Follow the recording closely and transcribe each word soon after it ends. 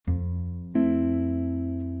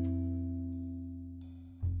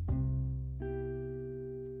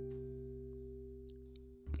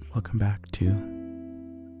Welcome back to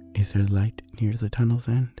Is There Light Near the Tunnel's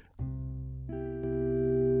End?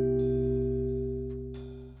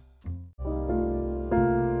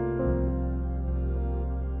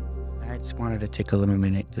 I just wanted to take a little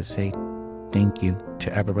minute to say thank you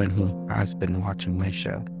to everyone who has been watching my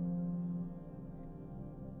show.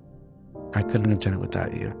 I couldn't have done it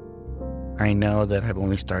without you. I know that I've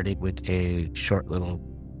only started with a short little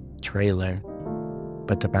trailer,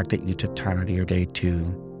 but the fact that you took time out of your day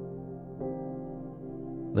to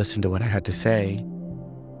listen to what I had to say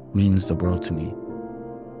means the world to me.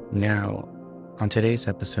 Now, on today's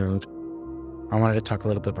episode, I wanted to talk a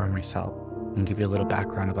little bit about myself and give you a little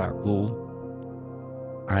background about who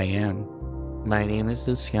I am. My name is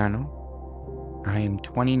Luciano. I am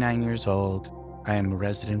 29 years old. I am a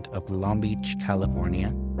resident of Long Beach,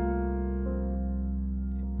 California.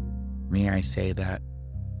 May I say that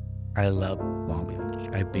I love Long Beach.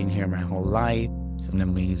 I've been here my whole life. It's an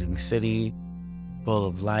amazing city, full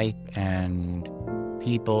of life and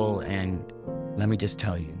people, and let me just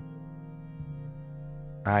tell you,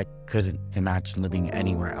 I couldn't imagine living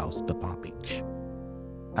anywhere else but Long Beach.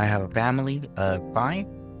 I have a family of 5.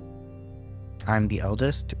 I'm the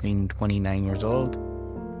eldest, being 29 years old.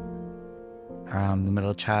 I'm the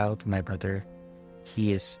middle child. My brother,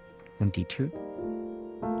 he is 22.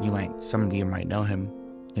 Some of you might know him.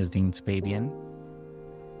 His name's Fabian.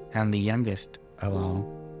 And the youngest of all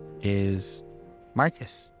is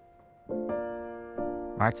Marcus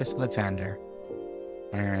Alexander,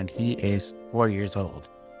 and he is 4 years old.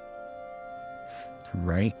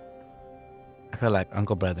 Right? I feel like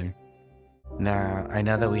uncle brother. Now, I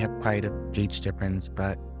know that we have quite a age difference,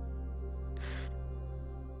 but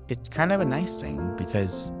it's kind of a nice thing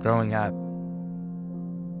because growing up,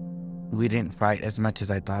 we didn't fight as much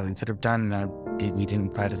as I thought we could have done. We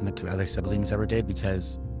didn't fight as much as other siblings ever did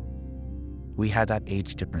because we had that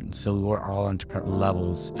age difference. So we were all on different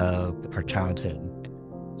levels of our childhood.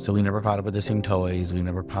 So we never fought over the same toys. We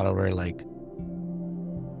never fought over the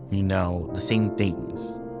same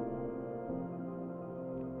things.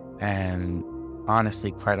 And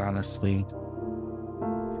quite honestly,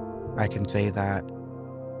 I can say that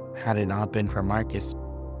had it not been for Marcus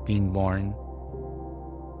being born,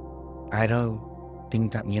 I don't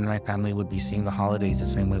think that me and my family would be seeing the holidays the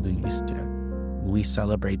same way we used to. We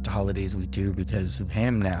celebrate the holidays we do because of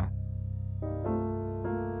him now.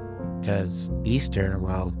 Because Easter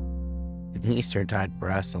died for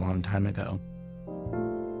us a long time ago.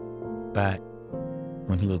 But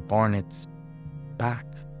when he was born, it's back.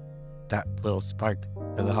 That little spark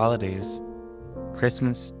for the holidays.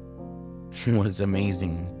 Christmas was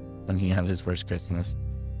amazing when he had his first Christmas.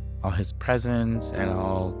 All his presents and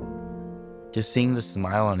all, just seeing the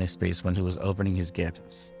smile on his face when he was opening his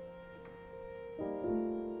gifts.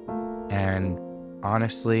 And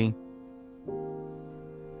honestly,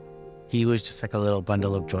 he was just like a little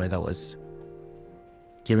bundle of joy that was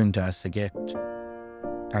given to us a gift.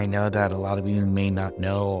 I know that a lot of you may not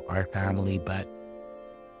know our family, but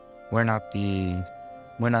we're not the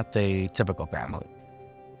typical family,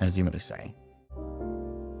 as you may say.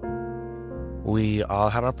 We all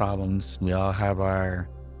have our problems. We all have our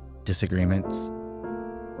disagreements.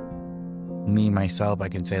 Me, myself, I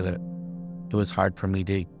can say that it was hard for me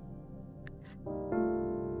to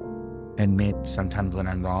admit sometimes when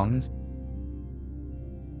I'm wrong.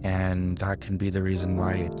 And that can be the reason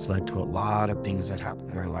why it's led to a lot of things that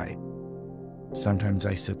happen in my life. Sometimes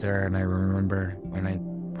I sit there and I remember when I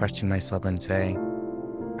question myself and say,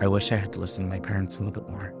 I wish I had listened to my parents a little bit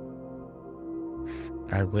more.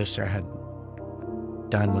 I wish I had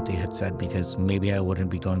done what they had said because maybe I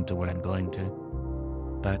wouldn't be going through what I'm going to.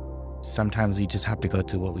 But sometimes we just have to go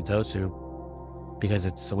through what we go through because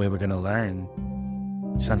it's the way we're going to learn.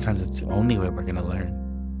 Sometimes it's the only way we're going to learn.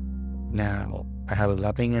 Now, I have a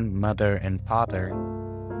loving mother and father,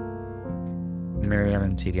 Miriam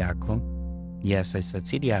and Siriaco. Yes, I said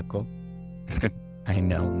Siriaco. I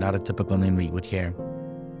know, not a typical name we would hear.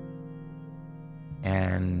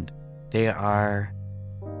 And they are,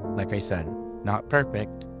 like I said, not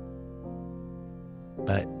perfect,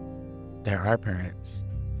 but they're our parents.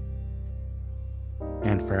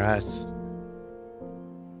 And for us,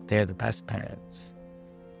 they're the best parents.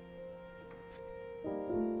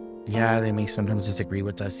 Yeah, they may sometimes disagree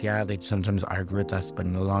with us. Yeah, they sometimes argue with us, but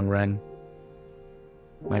in the long run,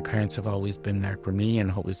 my parents have always been there for me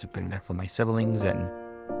and always have been there for my siblings, and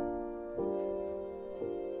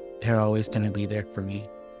they're always going to be there for me.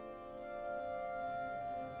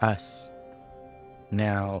 Us.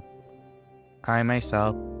 Now, I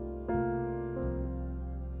myself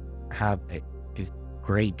have a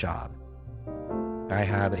great job. I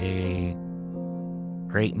have a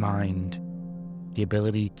great mind, the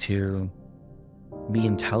ability to be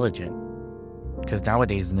intelligent. Because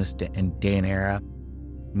nowadays, in this day and era,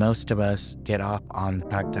 most of us get off on the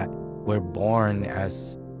fact that we're born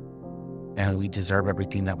as, and we deserve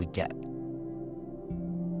everything that we get.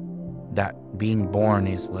 That being born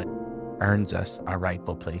is what earns us our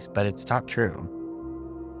rightful place, but it's not true.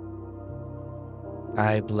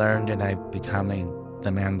 I've learned and I'm becoming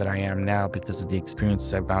the man that I am now because of the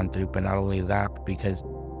experiences I've gone through, but not only that, but because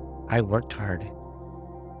I worked hard.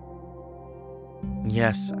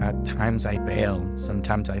 Yes, at times I fail,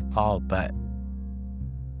 sometimes I fall, but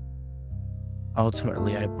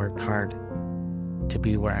ultimately I worked hard to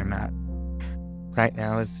be where I'm at. Right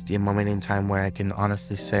now is the moment in time where I can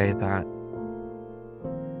honestly say that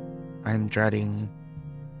I'm dreading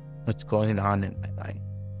what's going on in my life.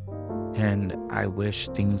 And I wish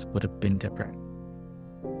things would have been different.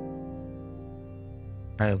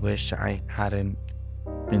 I wish I hadn't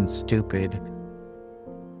been stupid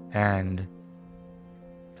and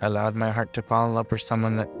allowed my heart to fall in love with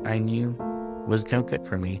someone that I knew was no good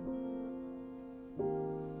for me.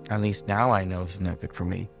 At least now I know he's no good for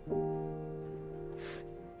me.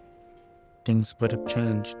 Things would have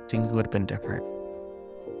changed. Things would have been different.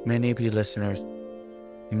 Many of you listeners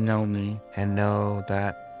know me and know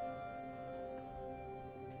that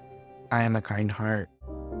I am a kind heart.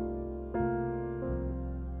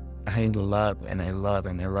 I love and I love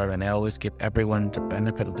and I love, and I always give everyone the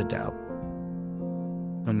benefit of the doubt.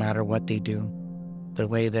 No matter what they do, the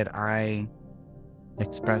way that I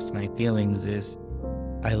express my feelings is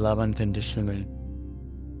I love unconditionally.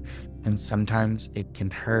 And sometimes it can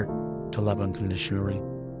hurt to love unconditionally.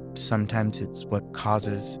 Sometimes it's what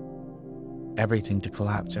causes everything to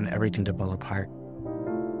collapse and everything to fall apart.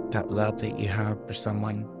 That love that you have for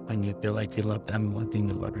someone when you feel like you love them more than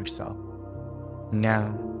you love yourself.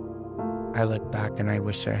 Now, I look back and I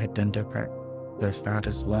wish I had done different with that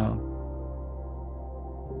as well.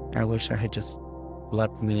 I wish I had just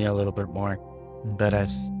loved me a little bit more. But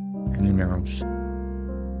as,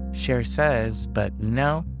 Cher says, but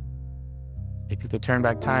if you could turn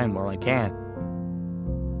back time, well, I can't.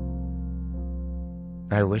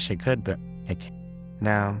 I wish I could, but I can't.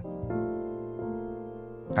 Now,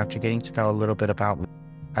 after getting to know a little bit about me,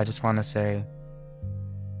 I just want to say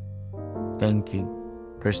thank you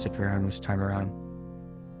for sticking around this time around.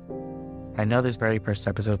 I know this very first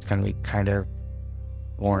episode is going to be kind of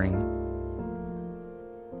boring,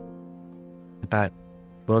 but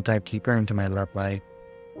we'll dive deeper into my love life,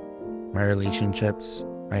 my relationships,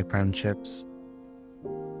 my friendships.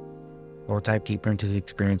 We'll dive deeper into the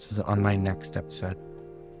experiences on my next episode.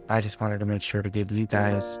 I just wanted to make sure to give you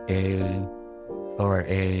guys a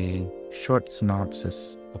short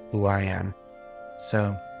synopsis of who I am.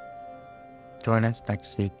 So, join us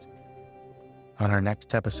next week on our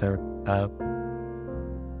next episode of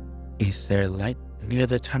Is There Light Near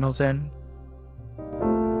the Tunnel's End?